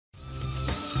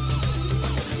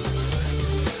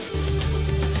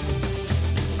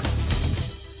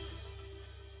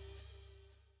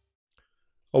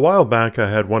A while back, I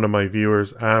had one of my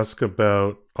viewers ask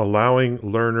about allowing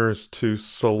learners to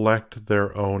select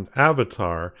their own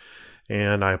avatar.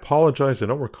 And I apologize, I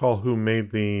don't recall who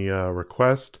made the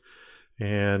request.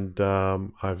 And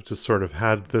I've just sort of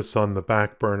had this on the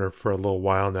back burner for a little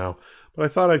while now. But I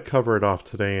thought I'd cover it off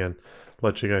today and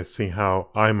let you guys see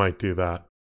how I might do that.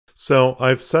 So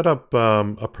I've set up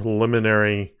a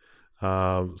preliminary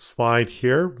slide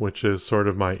here, which is sort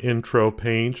of my intro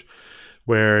page,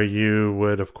 where you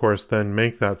would, of course, then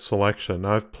make that selection.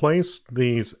 Now, I've placed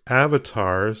these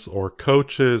avatars or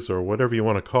coaches or whatever you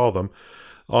want to call them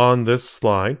on this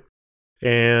slide.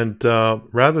 And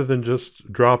rather than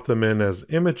just drop them in as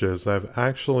images, I've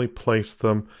actually placed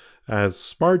them as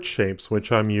smart shapes,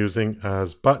 which I'm using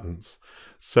as buttons.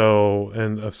 So,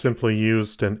 and I've simply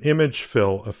used an image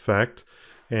fill effect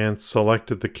and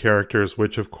selected the characters,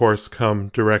 which of course come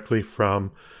directly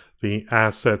from the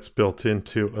assets built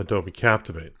into Adobe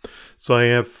Captivate. So I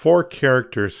have 4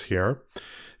 characters here.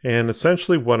 And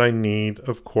essentially what I need,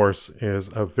 of course, is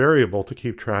a variable to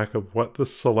keep track of what the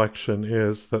selection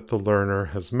is that the learner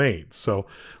has made. So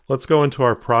let's go into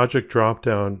our project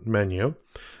drop-down menu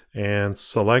and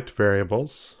select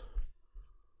variables.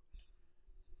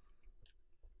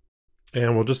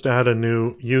 And we'll just add a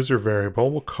new user variable.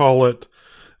 We'll call it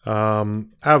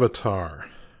avatar.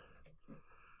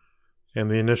 And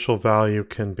the initial value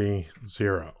can be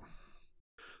 0.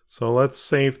 So let's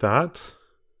save that.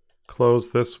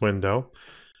 Close this window.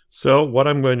 So what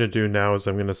I'm going to do now is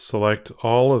I'm going to select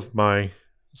all of my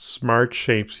smart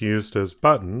shapes used as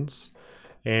buttons,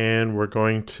 and we're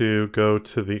going to go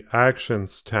to the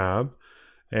Actions tab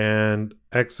and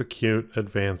execute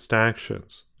advanced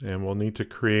actions. And we'll need to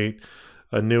create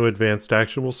a new advanced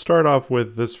action. We'll start off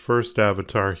with this first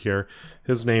avatar here.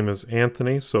 His name is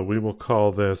Anthony, so we will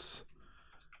call this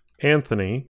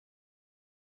Anthony.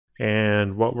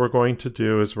 And what we're going to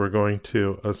do is we're going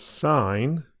to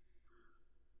assign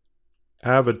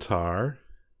avatar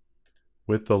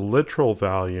with the literal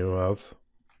value of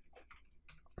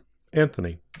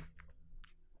Anthony.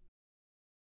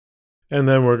 And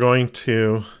then we're going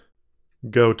to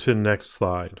go to next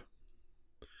slide.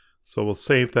 So we'll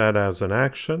save that as an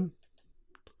action.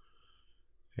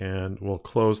 And we'll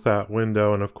close that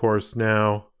window. And of course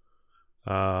now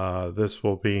this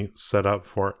will be set up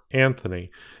for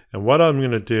Anthony. And what I'm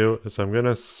going to do is I'm going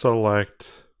to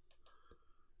select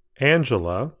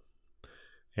Angela,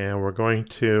 and we're going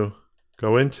to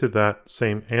go into that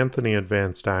same Anthony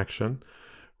advanced action.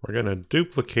 We're going to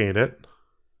duplicate it,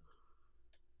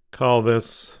 call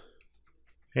this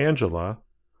Angela,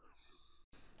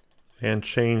 and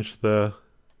change the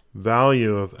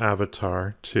value of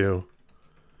avatar to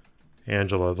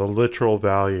Angela, the literal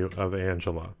value of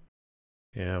Angela.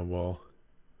 And we'll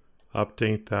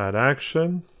update that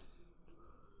action,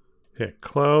 hit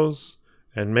close,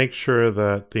 and make sure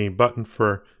that the button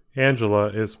for Angela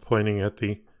is pointing at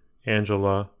the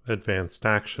Angela advanced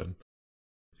action.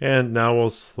 And now we'll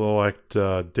select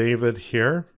David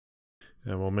here,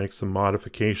 and we'll make some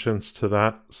modifications to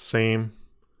that same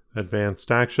advanced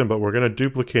action, but we're going to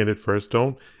duplicate it first.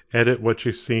 Don't edit what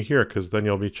you see here, because then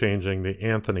you'll be changing the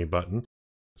Anthony button.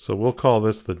 So we'll call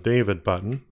this the David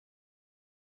button.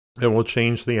 And we'll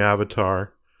change the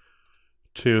avatar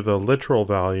to the literal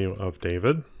value of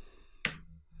David.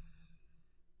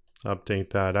 Update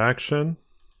that action.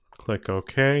 Click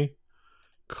OK.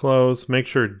 Close. Make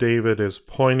sure David is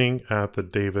pointing at the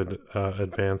David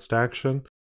advanced action.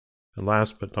 And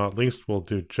last but not least, we'll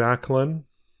do Jacqueline.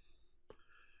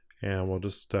 And we'll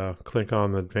just click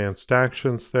on the advanced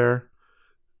actions there.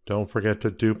 Don't forget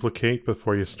to duplicate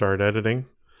before you start editing.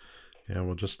 And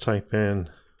we'll just type in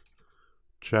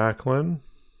Jacqueline,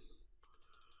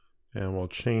 and we'll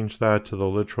change that to the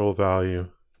literal value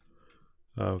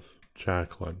of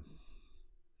Jacqueline.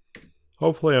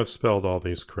 Hopefully I've spelled all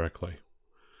these correctly.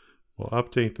 We'll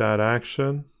update that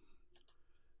action,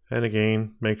 and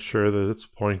again make sure that it's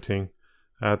pointing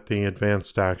at the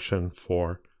advanced action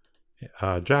for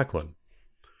Jacqueline.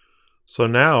 So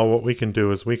now what we can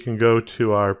do is we can go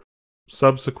to our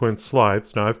subsequent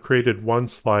slides. Now I've created one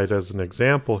slide as an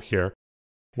example here,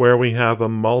 where we have a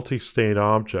multi-state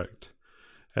object.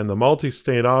 And the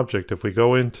multi-state object, if we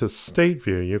go into state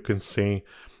view, you can see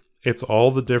it's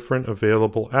all the different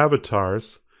available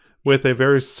avatars with a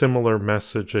very similar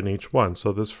message in each one.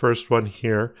 So this first one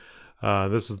here,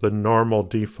 this is the normal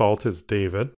default is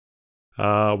David.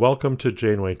 Welcome to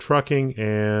Janeway Trucking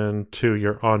and to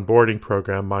your onboarding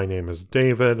program. My name is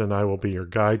David and I will be your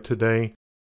guide today.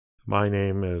 My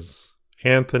name is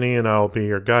Anthony and I'll be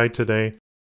your guide today.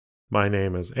 My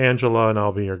name is Angela and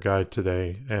I'll be your guide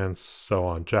today, and so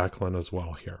on. Jacqueline as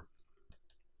well here.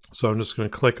 So I'm just going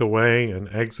to click away and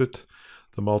exit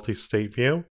the multi-state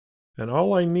view. And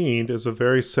all I need is a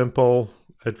very simple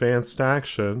advanced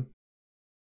action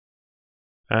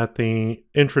at the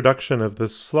introduction of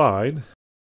this slide.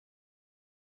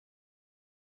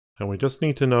 And we just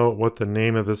need to know what the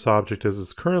name of this object is.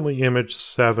 It's currently image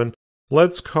 7.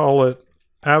 Let's call it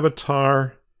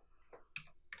Avatar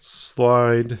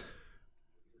Slide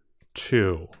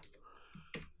 2.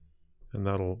 And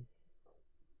that'll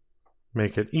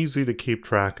make it easy to keep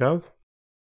track of.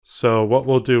 So what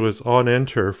we'll do is on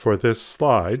enter for this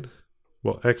slide,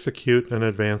 we'll execute an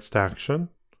advanced action,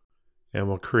 and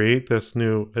we'll create this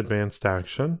new advanced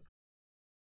action.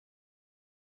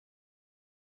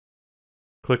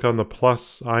 Click on the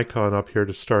plus icon up here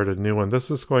to start a new one. This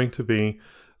is going to be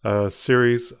a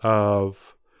series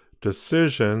of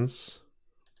decisions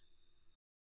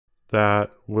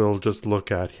that we'll just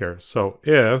look at here. So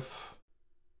if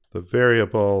the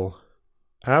variable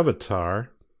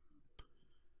avatar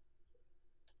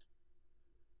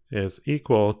is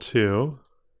equal to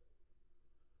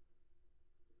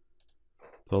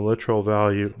the literal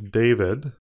value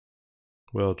David,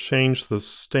 we'll change the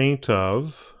state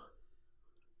of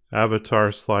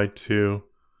avatar slide 2,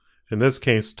 in this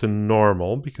case to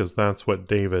normal, because that's what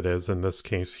David is in this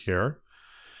case here.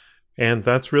 And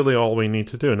that's really all we need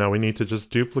to do. Now we need to just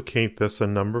duplicate this a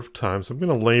number of times. I'm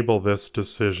going to label this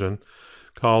decision,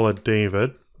 call it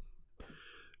David.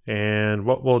 And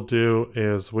what we'll do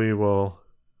is we will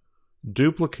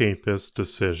duplicate this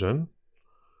decision,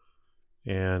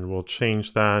 and we'll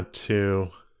change that to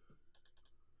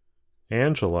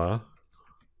Angela.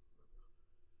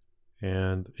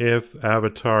 And if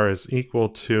avatar is equal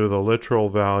to the literal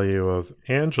value of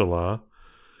Angela,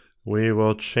 we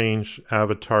will change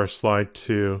avatar slide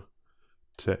 2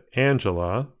 to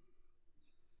Angela.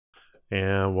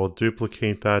 And we'll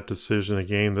duplicate that decision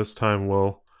again. This time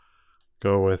we'll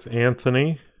go with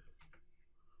Anthony.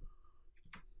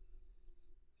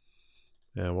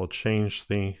 And we'll change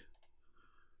the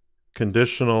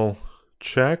conditional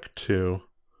check to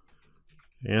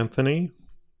Anthony.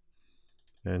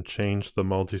 And change the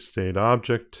multi-state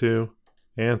object to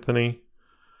Anthony.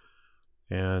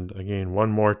 And again,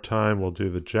 one more time, we'll do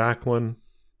the Jacqueline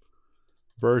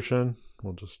version.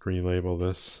 We'll just relabel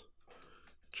this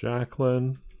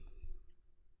Jacqueline.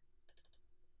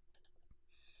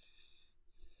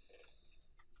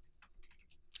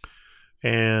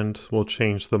 And we'll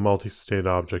change the multi-state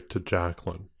object to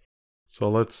Jacqueline. So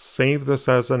let's save this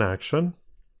as an action.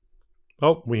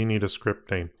 Oh, we need a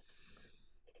script name.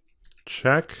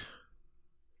 Check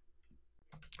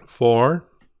for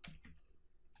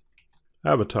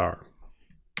avatar.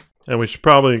 And we should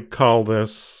probably call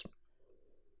this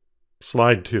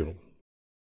slide 2,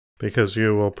 because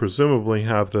you will presumably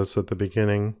have this at the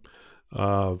beginning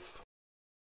of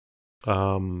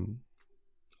a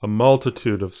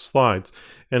multitude of slides.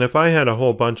 And if I had a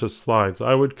whole bunch of slides,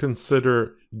 I would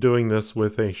consider doing this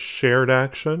with a shared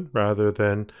action rather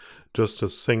than just a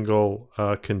single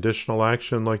conditional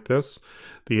action like this.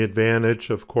 The advantage,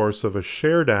 of course, of a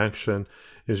shared action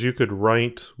is you could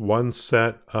write one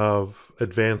set of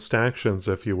advanced actions,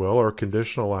 if you will, or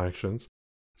conditional actions,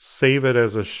 save it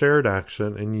as a shared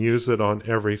action, and use it on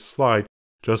every slide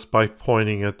just by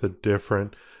pointing at the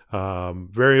different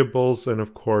variables, and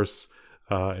of course,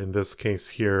 in this case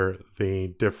here, the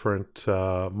different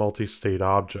multi-state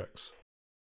objects.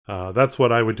 That's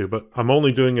what I would do, but I'm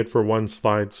only doing it for one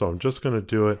slide, so I'm just going to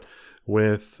do it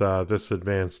with this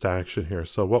advanced action here.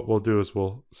 So what we'll do is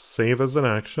we'll save as an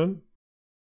action,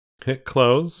 hit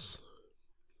close,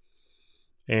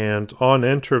 and on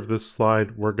enter of this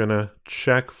slide, we're going to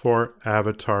check for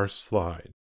avatar slide.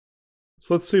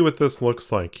 So let's see what this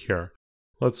looks like here.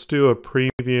 Let's do a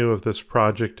preview of this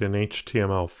project in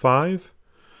HTML5,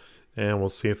 and we'll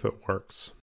see if it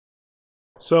works.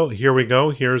 So here we go.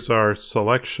 Here's our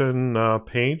selection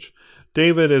page.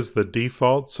 David is the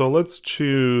default, so let's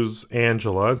choose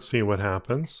Angela and see what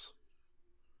happens.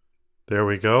 There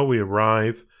we go. We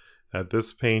arrive at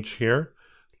this page here.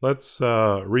 Let's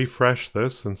refresh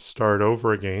this and start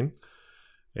over again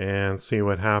and see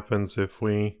what happens if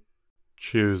we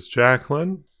choose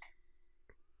Jacqueline.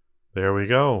 There we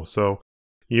go. So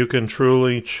you can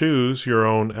truly choose your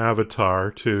own avatar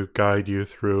to guide you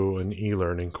through an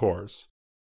e-learning course.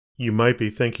 You might be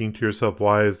thinking to yourself,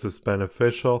 why is this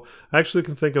beneficial? I actually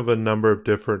can think of a number of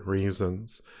different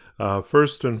reasons.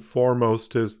 First and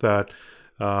foremost is that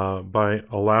by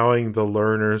allowing the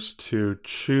learners to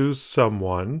choose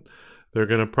someone, they're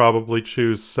going to probably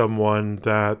choose someone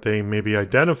that they maybe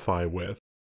identify with,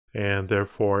 and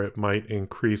therefore it might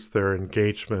increase their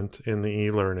engagement in the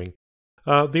e-learning.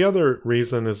 The other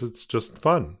reason is it's just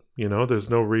fun. You know, there's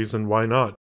no reason why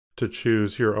not to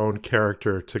choose your own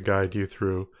character to guide you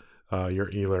through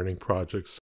your e-learning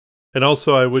projects. And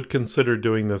also, I would consider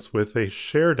doing this with a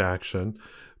shared action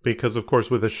because, of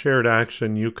course, with a shared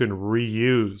action, you can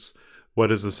reuse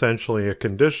what is essentially a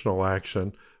conditional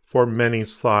action for many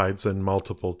slides and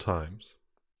multiple times.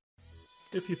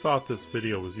 If you thought this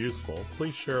video was useful,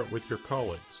 please share it with your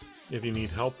colleagues. If you need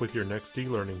help with your next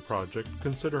e-learning project,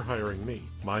 consider hiring me.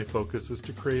 My focus is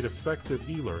to create effective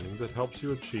e-learning that helps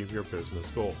you achieve your business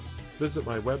goals. Visit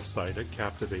my website at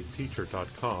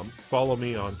captivateteacher.com, follow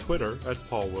me on Twitter at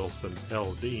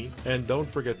PaulWilsonLD, and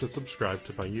don't forget to subscribe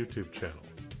to my YouTube channel.